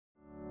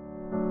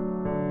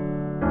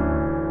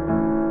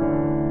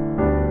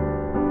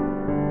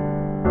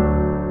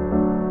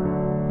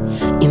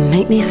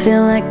make me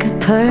feel like a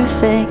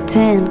perfect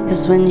 10.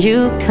 'Cause when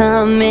you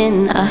come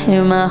in, I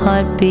hear my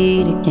heart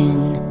beat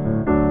again.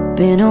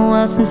 Been a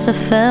while since I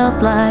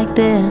felt like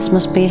this.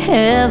 Must be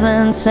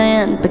heaven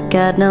sent, but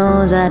God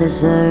knows I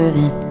deserve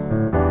it.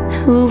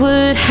 Who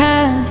would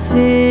have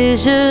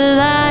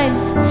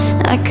visualized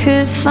I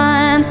could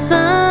find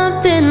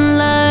something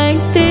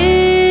like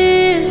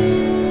this?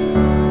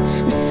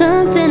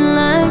 Something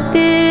like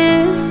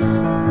this.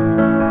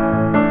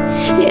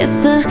 It's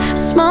the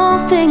small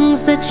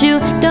things that you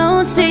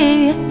don't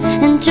see,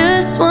 and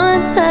just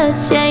one touch,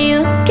 yeah, you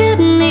get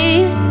me.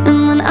 And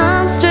when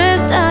I'm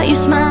stressed out, you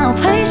smile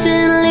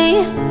patiently.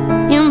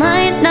 You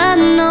might not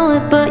know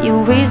it, but you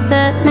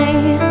reset me.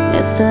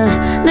 It's the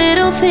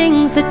little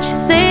things that you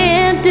say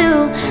and do,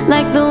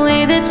 like the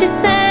way that you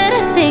said,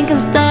 I think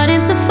I'm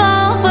starting to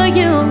fall for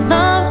you.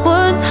 Love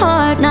was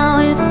hard, now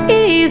it's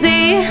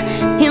easy.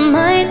 You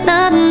might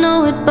not know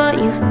it, but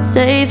you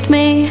saved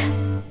me.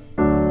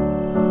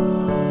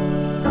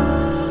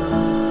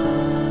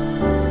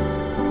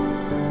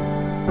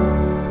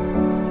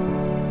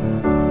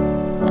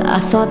 I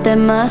thought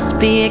there must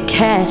be a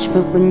catch,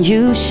 but when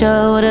you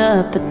showed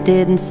up, I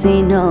didn't see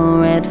no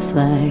red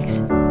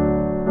flags.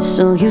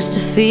 So used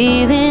to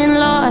feeling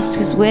lost,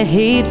 'cause where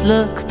he'd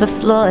look for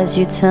flaws,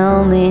 you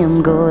tell me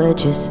I'm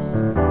gorgeous.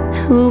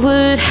 Who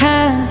would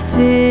have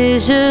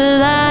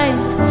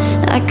visualized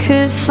I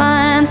could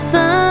find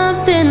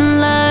something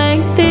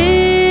like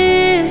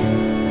this?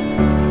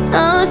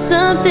 Oh,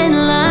 something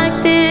like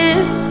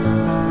this.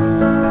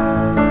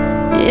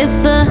 It's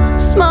the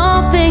small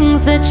things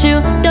that you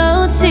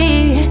don't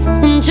see,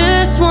 and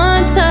just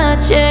one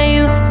touch, yeah,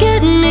 you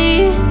get me.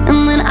 And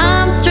when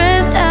I'm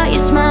stressed out, you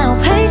smile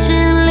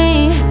patiently.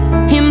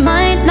 You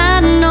might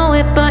not know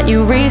it, but you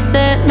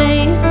reset me.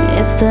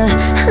 It's the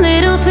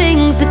little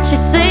things that you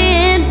say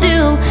and do,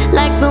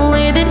 like the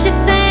way that you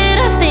said,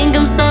 I think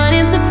I'm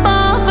starting to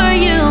fall for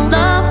you.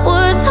 Love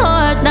was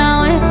hard, now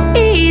it's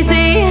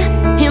easy.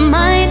 You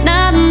might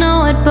not know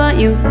it, but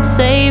you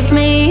saved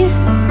me.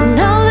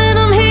 Know that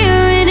I'm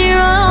here in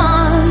your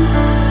arms.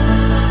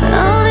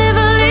 I'll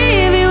never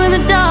leave you in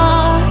the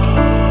dark.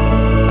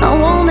 I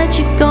won't let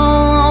you go,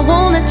 I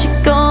won't let you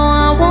go,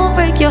 I won't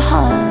break your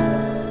heart.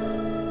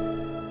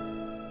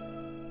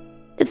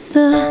 It's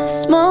the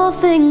small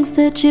things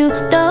that you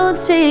don't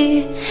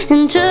see,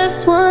 and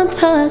just one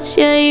touch,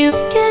 yeah, you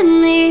get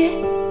me.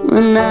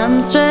 When I'm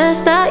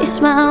stressed out, you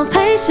smile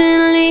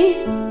patiently.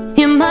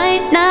 You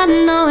might not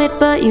know it,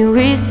 but you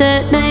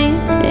reset me.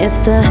 It's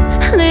the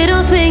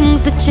little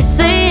things that you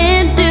say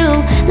and do,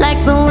 like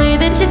the way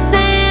that you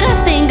said, I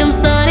think I'm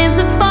starting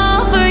to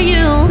fall for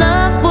you.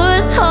 Love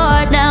was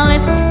hard, now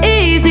it's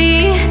easy.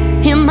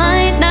 You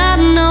might not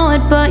know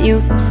it, but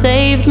you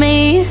saved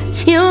me.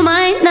 You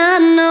might not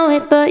know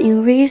it, but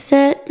you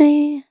reset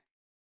me.